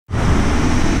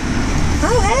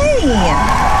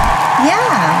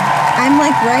Yeah, I'm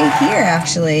like right here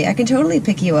actually. I can totally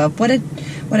pick you up. What a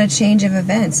change of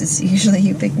events. It's usually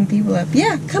you picking people up.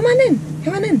 Yeah, come on in.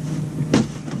 Come on in.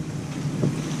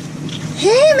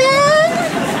 Hey man!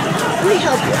 Let me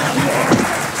help you out here.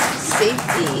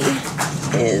 Safety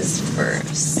is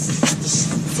first.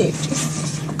 Safety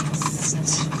first.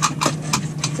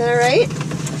 Is that alright?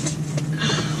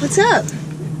 What's up?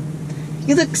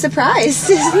 You look surprised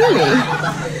to see me.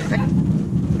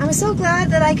 I'm so glad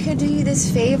that I could do you this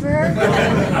favor,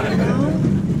 you know?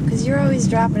 Because you're always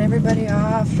dropping everybody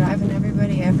off, driving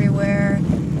everybody everywhere.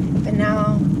 But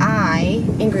now I,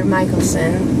 Ingrid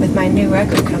Michaelson, with my new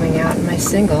record coming out and my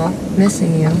single,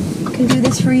 Missing You, can do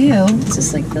this for you. It's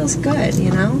just like feels good,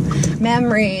 you know?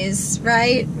 Memories,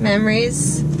 right?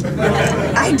 Memories.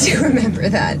 I do remember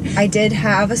that. I did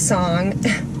have a song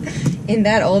in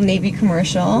that old Navy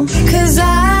commercial. 'Cause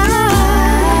I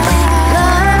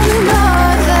love you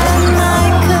more than I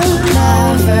could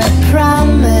ever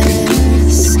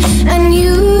promise, and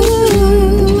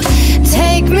you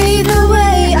take me the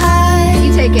way I.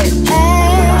 You take it.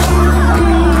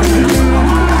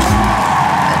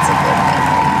 That's a good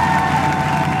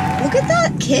memory. Look at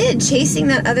that kid chasing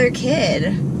that other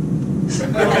kid.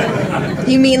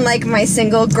 You mean like my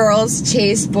single girls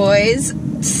chase boys?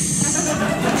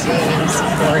 James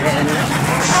Corden.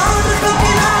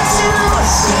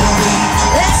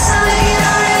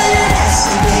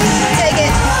 Take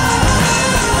it.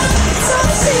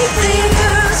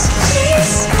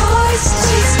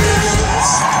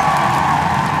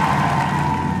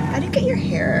 How do you get your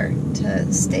hair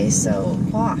to stay so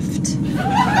coiffed?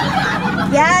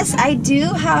 Yes, I do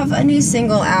have a new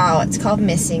single out. It's called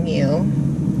Missing You.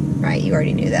 Right, you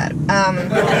already knew that.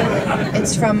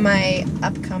 It's from my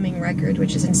upcoming record,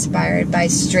 which is inspired by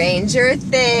Stranger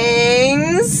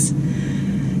Things.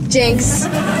 Jinx.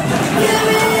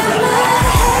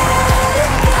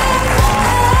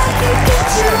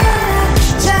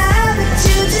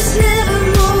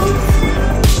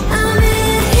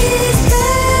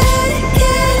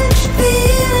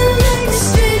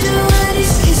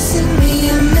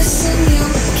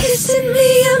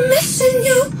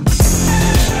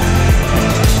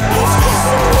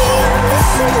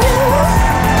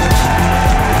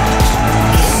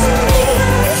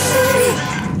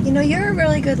 You know, you're a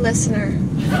really good listener.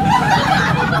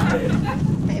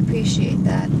 I appreciate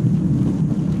that.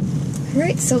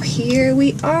 Alright, so here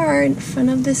we are in front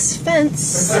of this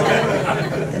fence.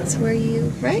 That's where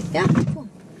you, right? Yeah, cool.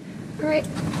 Alright.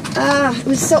 It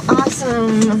was so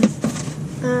awesome. To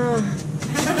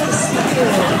see you.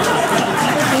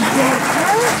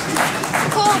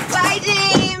 Cool, bye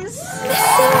James!